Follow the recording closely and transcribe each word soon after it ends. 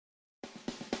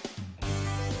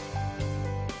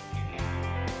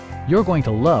You're going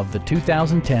to love the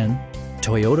 2010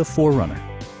 Toyota 4Runner.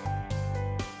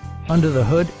 Under the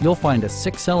hood, you'll find a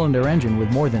 6-cylinder engine with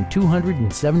more than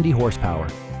 270 horsepower,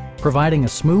 providing a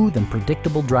smooth and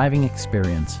predictable driving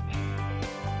experience.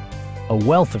 A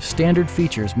wealth of standard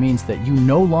features means that you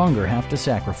no longer have to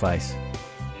sacrifice,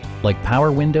 like power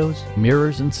windows,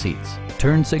 mirrors and seats,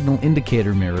 turn signal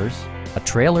indicator mirrors, a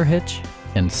trailer hitch,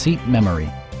 and seat memory.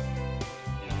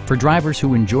 For drivers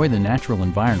who enjoy the natural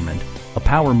environment, a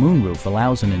power moonroof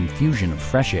allows an infusion of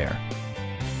fresh air.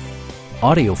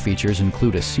 Audio features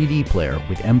include a CD player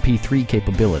with MP3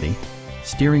 capability,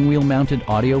 steering wheel mounted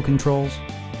audio controls,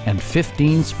 and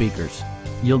 15 speakers,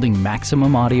 yielding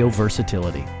maximum audio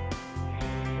versatility.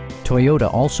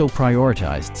 Toyota also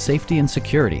prioritized safety and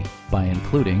security by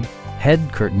including head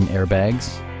curtain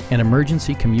airbags, an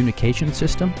emergency communication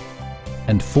system,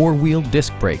 and 4-wheel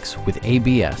disc brakes with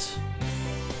ABS.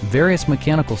 Various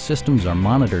mechanical systems are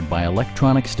monitored by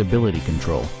electronic stability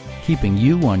control, keeping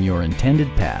you on your intended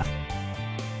path.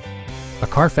 A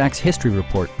Carfax history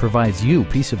report provides you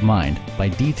peace of mind by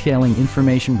detailing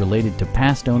information related to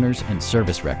past owners and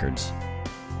service records.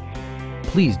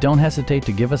 Please don't hesitate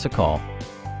to give us a call.